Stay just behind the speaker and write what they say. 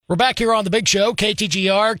We're back here on The Big Show,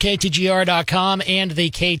 KTGR, KTGR.com, and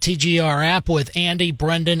the KTGR app with Andy,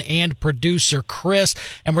 Brendan, and producer Chris.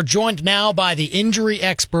 And we're joined now by the injury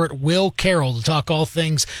expert, Will Carroll, to talk all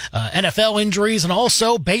things NFL injuries and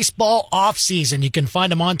also baseball offseason. You can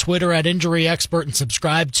find him on Twitter at Injury Expert and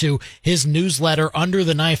subscribe to his newsletter,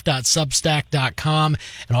 undertheknife.substack.com,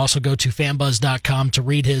 and also go to fanbuzz.com to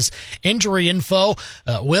read his injury info.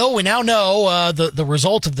 Will, we now know the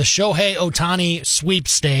result of the Shohei Ohtani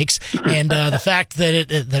sweepstakes. And the fact that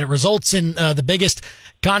it results in the biggest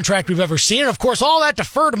contract we've ever seen. And, of course, all that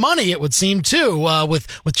deferred money, it would seem, too, with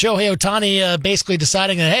Shohei Ohtani basically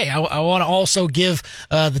deciding that, hey, I want to also give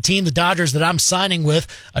the team, the Dodgers that I'm signing with,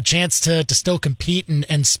 a chance to still compete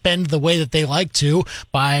and spend the way that they like to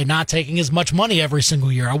by not taking as much money every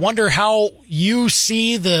single year. I wonder how you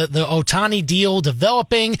see the Ohtani deal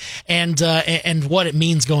developing and what it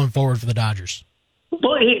means going forward for the Dodgers.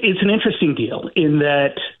 Well, it's an interesting deal in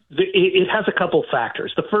that it has a couple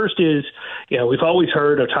factors. The first is, we've always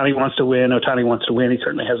heard Ohtani wants to win. Ohtani wants to win. He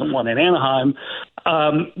certainly hasn't won in Anaheim.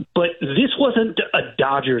 But this wasn't a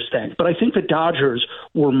Dodgers thing. But I think the Dodgers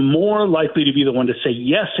were more likely to be the one to say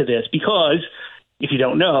yes to this because, if you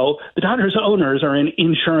don't know, the Dodgers owners are in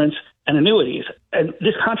insurance and annuities. And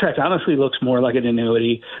this contract honestly looks more like an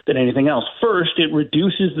annuity than anything else. First, it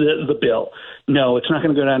reduces the bill. No, it's not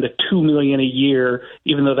going to go down to $2 million a year,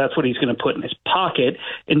 even though that's what he's going to put in his pocket.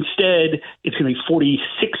 Instead, it's going to be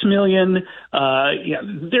 $46 million.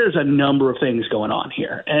 There's a number of things going on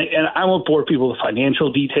here. And I won't bore people with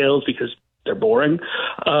financial details because they're boring.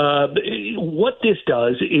 What this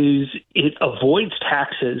does is it avoids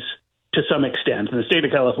taxes to some extent, and the state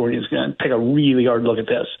of California is going to take a really hard look at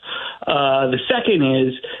this. The second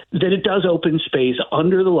is that it does open space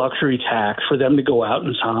under the luxury tax for them to go out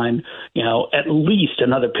and sign, at least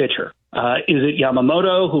another pitcher. Is it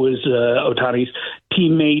Yamamoto, who is Ohtani's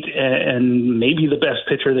teammate and maybe the best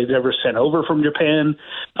pitcher they've ever sent over from Japan,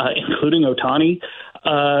 including Ohtani?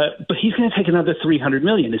 But he's going to take another $300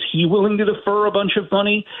 million. Is he willing to defer a bunch of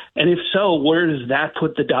money? And if so, where does that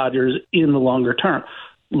put the Dodgers in the longer term?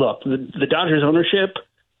 Look, the Dodgers ownership,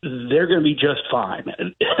 they're going to be just fine.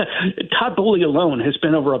 Todd Boehly alone has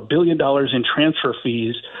spent over $1 billion in transfer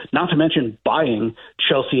fees, not to mention buying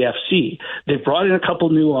Chelsea FC. They've brought in a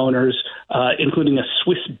couple new owners, including a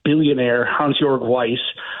Swiss billionaire, Hans-Jörg Weiss.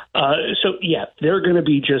 They're going to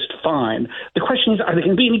be just fine. The question is, are they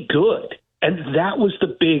going to be any good? And that was the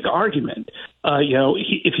big argument.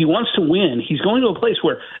 If he wants to win, he's going to a place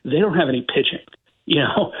where they don't have any pitching.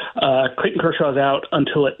 Clayton Kershaw's out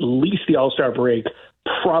until at least the All-Star break,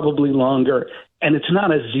 probably longer, and it's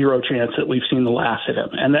not a zero chance that we've seen the last of him,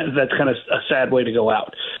 and that's kind of a sad way to go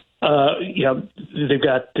out. They've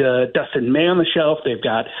got Dustin May on the shelf. They've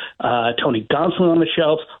got Tony Gonsolin on the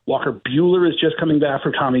shelf. Walker Buehler is just coming back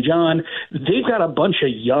for Tommy John. They've got a bunch of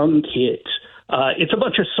young kids. It's a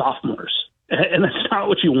bunch of sophomores. And that's not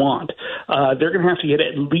what you want. They're going to have to get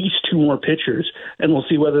at least two more pitchers, and we'll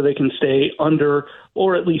see whether they can stay under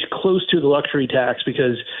or at least close to the luxury tax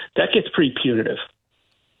because that gets pretty punitive.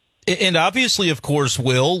 And obviously, of course,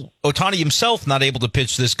 Will, Ohtani himself not able to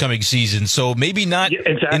pitch this coming season, so maybe not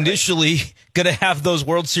initially going to have those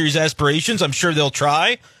World Series aspirations. I'm sure they'll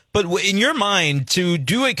try. But in your mind, to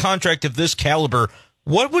do a contract of this caliber,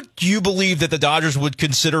 what would you believe that the Dodgers would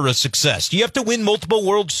consider a success? Do you have to win multiple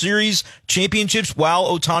World Series championships while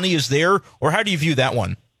Ohtani is there, or how do you view that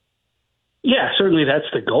one? Yeah, certainly that's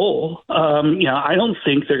the goal. I don't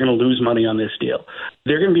think they're going to lose money on this deal.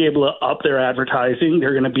 They're going to be able to up their advertising.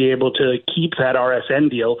 They're going to be able to keep that RSN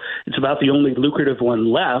deal. It's about the only lucrative one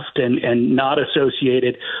left and not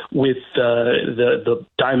associated with the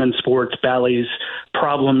Diamond Sports Bally's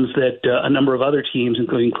problems that a number of other teams,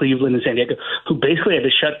 including Cleveland and San Diego, who basically had to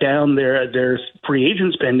shut down their free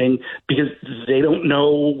agent spending because they don't know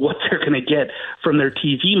what they're going to get from their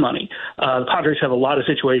TV money. The Padres have a lot of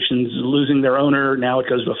situations losing their owner. Now it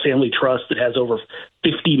goes to a family trust that has over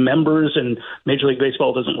 50 members, and Major League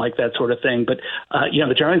Baseball doesn't like that sort of thing. But,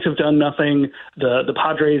 the Giants have done nothing. The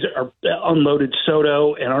Padres are unloaded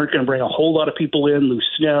Soto and aren't going to bring a whole lot of people in, lose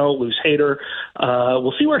Snow, lose Hader.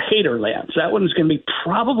 We'll see where Hader lands. That one's going to be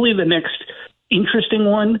probably the next interesting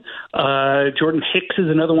one. Jordan Hicks is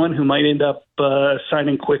another one who might end up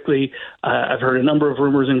signing quickly. I've heard a number of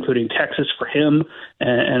rumors, including Texas for him,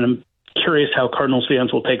 and I'm curious how Cardinals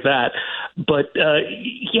fans will take that. But,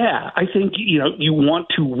 I think, you want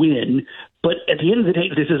to win. But at the end of the day,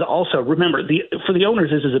 this is also, remember, for the owners,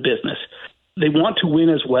 this is a business. They want to win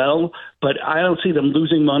as well, but I don't see them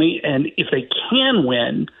losing money. And if they can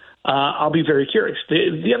win, I'll be very curious.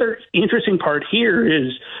 The other interesting part here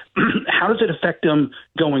is how does it affect them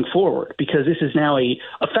going forward? Because this is now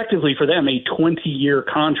effectively for them a 20-year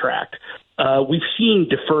contract. We've seen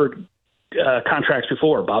deferred contracts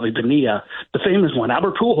before. Bobby Bonilla, the famous one.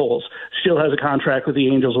 Albert Pujols still has a contract with the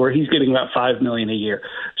Angels where he's getting about $5 million a year.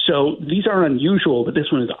 So these are unusual, but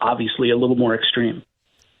this one is obviously a little more extreme.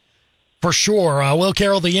 For sure. Will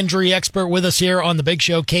Carroll, the injury expert, with us here on the Big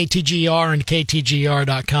Show, KTGR and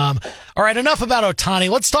KTGR.com. All right, enough about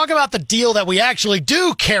Ohtani. Let's talk about the deal that we actually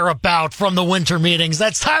do care about from the winter meetings.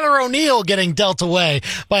 That's Tyler O'Neill getting dealt away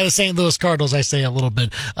by the St. Louis Cardinals. I say a little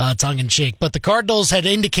bit tongue-in-cheek. But the Cardinals had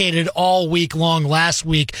indicated all week long last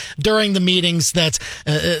week during the meetings that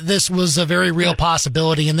this was a very real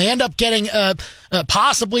possibility, and they end up getting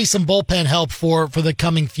possibly some bullpen help for the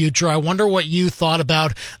coming future. I wonder what you thought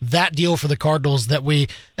about that deal for the Cardinals that we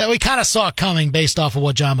kind of saw coming based off of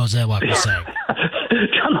what John Mozeliak was saying.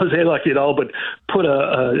 John Mozeliak did all but put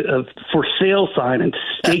a for sale sign and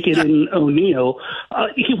stake it in O'Neill.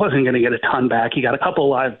 He wasn't going to get a ton back. He got a couple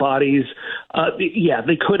live bodies. Yeah,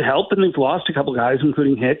 they could help, and they've lost a couple guys,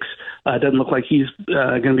 including Hicks. Doesn't look like he's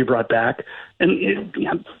going to be brought back. And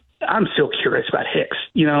I'm still curious about Hicks.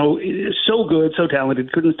 So good, so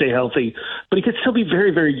talented, couldn't stay healthy, but he could still be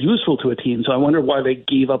very, very useful to a team. So I wonder why they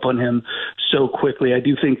gave up on him so quickly. I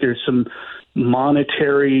do think there's some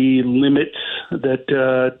monetary limits that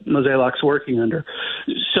Mozeliak's working under.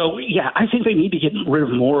 So, yeah, I think they need to get rid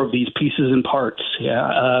of more of these pieces and parts.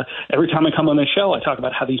 Yeah, every time I come on this show, I talk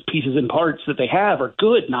about how these pieces and parts that they have are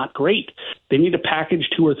good, not great. They need to package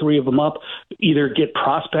 2 or 3 of them up, either get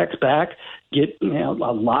prospects back, get a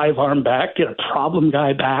live arm back, get a problem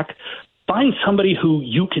guy back, find somebody who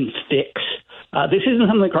you can fix. This isn't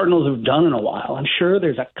something the Cardinals have done in a while. I'm sure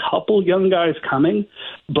there's a couple young guys coming,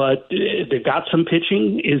 but they've got some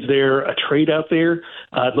pitching. Is there a trade out there?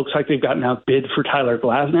 It looks like they've gotten outbid for Tyler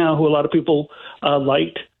Glasnow, who a lot of people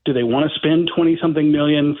liked. Do they want to spend 20-something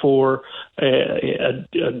million for a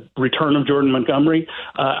return of Jordan Montgomery?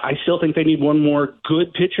 I still think they need one more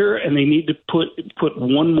good pitcher, and they need to put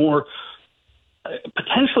one more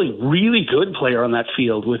potentially really good player on that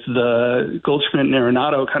field, with the Goldschmidt and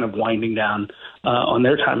Arenado kind of winding down on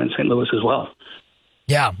their time in St. Louis as well.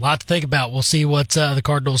 Yeah, a lot to think about. We'll see what the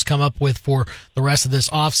Cardinals come up with for the rest of this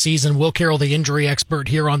offseason. Will Carroll, the injury expert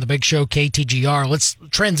here on the Big Show, KTGR. Let's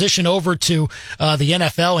transition over to the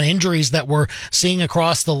NFL and injuries that we're seeing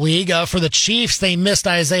across the league. For the Chiefs, they missed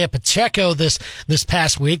Isaiah Pacheco this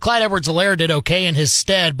past week. Clyde Edwards-Helaire did okay in his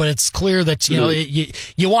stead, but it's clear that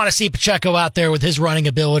you want to see Pacheco out there with his running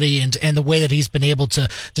ability and the way that he's been able to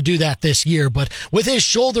do that this year. But with his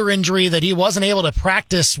shoulder injury that he wasn't able to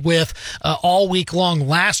practice with all week long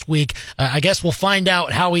last week, I guess we'll find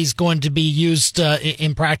out how he's going to be used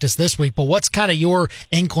in practice this week. But what's kind of your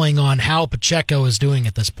inkling on how Pacheco is doing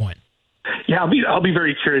at this point? Yeah, I'll be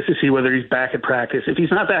very curious to see whether he's back in practice. If he's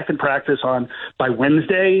not back in practice by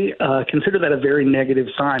Wednesday, consider that a very negative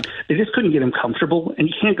sign. They just couldn't get him comfortable, and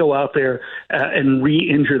you can't go out there and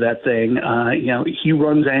re-injure that thing. He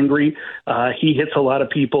runs angry. He hits a lot of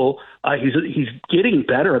people. He's getting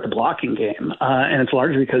better at the blocking game, and it's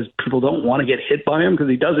largely because people don't want to get hit by him because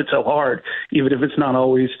he does it so hard, even if it's not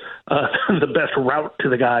always the best route to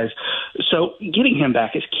the guys. So getting him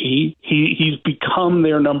back is key. He's become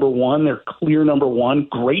their number one, their clear number one.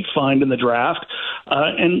 Great find in the draft,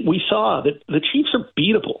 and we saw that the Chiefs are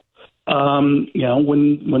beatable.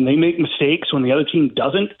 When they make mistakes, when the other team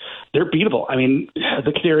doesn't, they're beatable. I mean,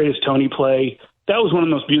 the Kadarius Toney play, that was one of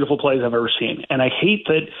the most beautiful plays I've ever seen. And I hate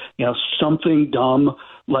that, something dumb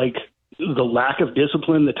like the lack of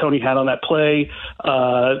discipline that Toney had on that play.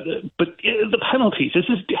 But the penalties, this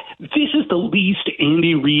is the least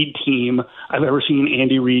Andy Reid team I've ever seen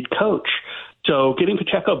Andy Reid coach. So getting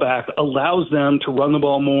Pacheco back allows them to run the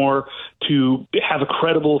ball more, to have a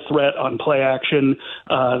credible threat on play action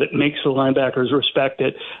that makes the linebackers respect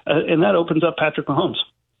it. And that opens up Patrick Mahomes.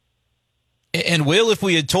 And Will, if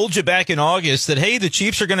we had told you back in August that, hey, the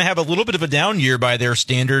Chiefs are going to have a little bit of a down year by their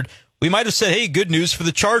standard, we might have said, hey, good news for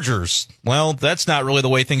the Chargers. Well, that's not really the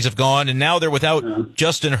way things have gone. And now they're without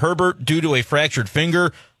Justin Herbert due to a fractured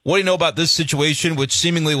finger. What do you know about this situation, which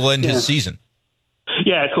seemingly will end his season?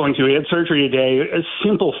 Yeah, it's going to. He had surgery today, a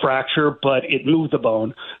simple fracture, but it moved the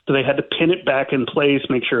bone. So they had to pin it back in place,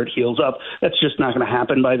 make sure it heals up. That's just not going to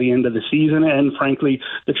happen by the end of the season. And frankly,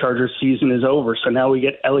 the Chargers season is over. So now we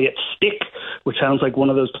get Elliott Stick, which sounds like one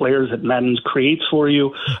of those players that Madden creates for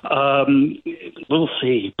you. We'll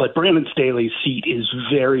see. But Brandon Staley's seat is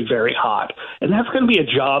very, very hot. And that's going to be a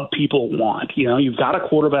job people want. You've got a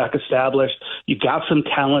quarterback established. You've got some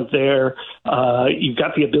talent there. You've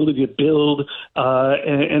got the ability to build.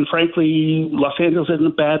 and frankly, Los Angeles isn't a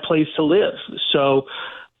bad place to live. So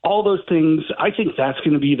all those things, I think that's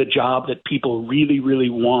going to be the job that people really, really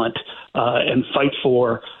want and fight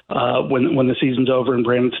for when the season's over and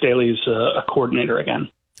Brandon Staley's a coordinator again.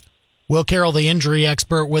 Will Carroll, the injury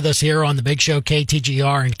expert, with us here on the Big Show,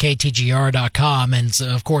 KTGR and KTGR.com. And,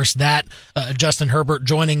 of course, that Justin Herbert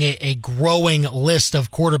joining a growing list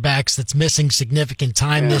of quarterbacks that's missing significant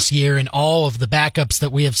time this year and all of the backups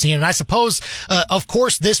that we have seen. And I suppose, of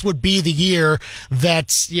course, this would be the year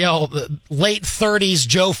that, late 30s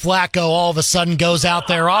Joe Flacco all of a sudden goes out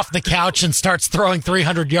there off the couch and starts throwing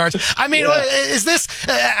 300 yards. I mean, is this,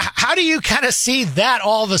 how do you kind of see that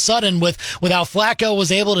all of a sudden with how Flacco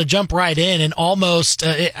was able to jump right in and almost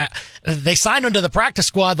they signed him to the practice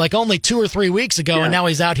squad like only 2 or 3 weeks ago, and now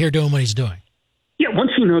he's out here doing what he's doing. Yeah, once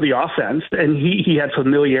you know the offense, and he had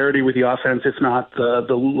familiarity with the offense, if not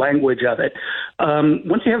the language of it.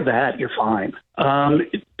 Once you have that, you're fine.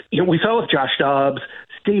 We saw with Josh Dobbs,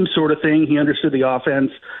 same sort of thing. He understood the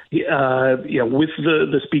offense. With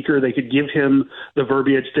the speaker, they could give him the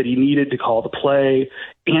verbiage that he needed to call the play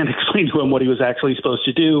and explain to him what he was actually supposed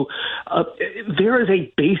to do. There is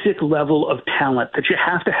a basic level of talent that you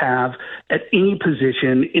have to have at any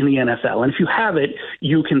position in the NFL. And if you have it,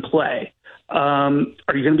 you can play. Are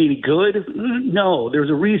you going to be any good? No. There's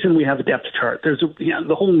a reason we have a depth chart.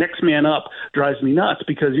 The whole next man up drives me nuts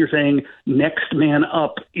because you're saying next man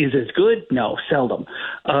up is as good? No, seldom.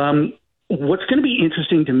 What's going to be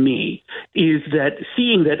interesting to me is that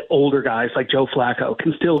seeing that older guys like Joe Flacco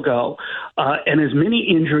can still go, and as many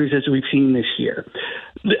injuries as we've seen this year,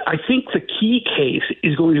 I think the key case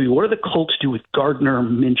is going to be what do the Colts do with Gardner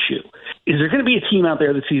Minshew? Is there going to be a team out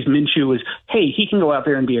there that sees Minshew as, hey, he can go out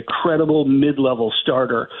there and be a credible mid-level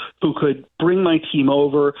starter who could bring my team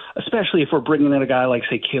over, especially if we're bringing in a guy like,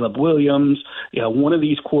 say, Caleb Williams, one of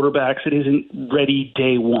these quarterbacks that isn't ready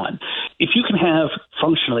day one. If you can have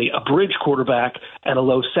functionally a bridge quarterback at a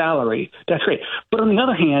low salary, that's great. But on the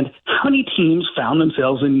other hand, how many teams found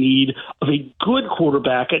themselves in need of a good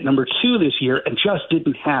quarterback at number 2 this year and just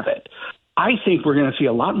didn't have it? I think we're going to see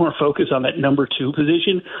a lot more focus on that number 2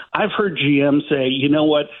 position. I've heard GM say, you know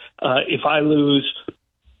what, if I lose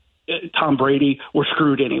Tom Brady, we're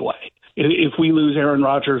screwed anyway. If we lose Aaron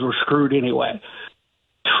Rodgers, we're screwed anyway.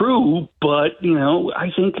 True, but,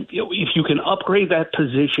 I think if you can upgrade that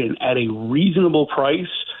position at a reasonable price,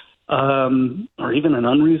 or even an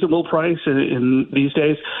unreasonable price in these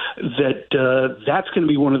days, that's going to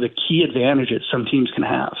be one of the key advantages some teams can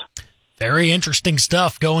have. Very interesting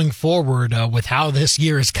stuff going forward with how this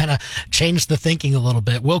year has kind of changed the thinking a little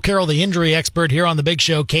bit. Will Carroll, the injury expert here on the Big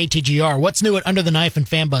Show, KTGR. What's new at Under the Knife and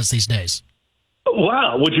Fan Buzz these days?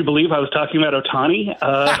 Wow, would you believe I was talking about Ohtani?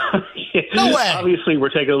 No way. Obviously, we're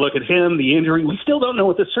taking a look at him, the injury. We still don't know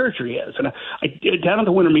what the surgery is. And down at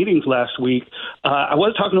the winter meetings last week, I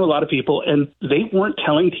was talking to a lot of people, and they weren't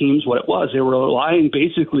telling teams what it was. They were relying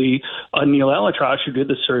basically on Neil Elitrash, who did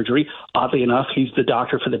the surgery. Oddly enough, he's the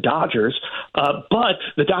doctor for the Dodgers. But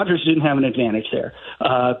the Dodgers didn't have an advantage there.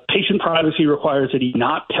 Patient privacy requires that he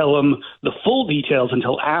not tell them the full details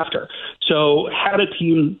until after. So had a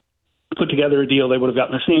team put together a deal, they would have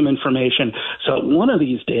gotten the same information. So one of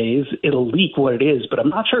these days, it'll leak what it is, but I'm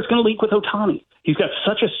not sure it's going to leak with Ohtani. He's got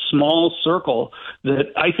such a small circle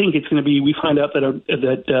that I think it's going to be, we find out that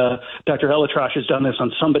Dr. Elitrash has done this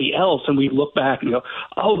on somebody else, and we look back and go,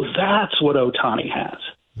 oh, that's what Ohtani has.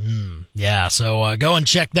 Yeah, so go and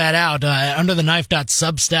check that out at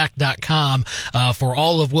undertheknife.substack.com for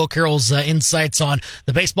all of Will Carroll's insights on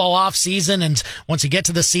the baseball offseason, and once you get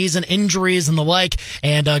to the season, injuries and the like,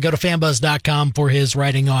 and go to fanbuzz.com for his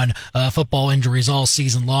writing on football injuries all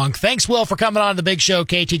season long. Thanks, Will, for coming on the Big Show,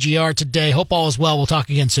 KTGR, today. Hope all is well. We'll talk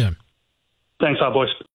again soon. Thanks, all boys.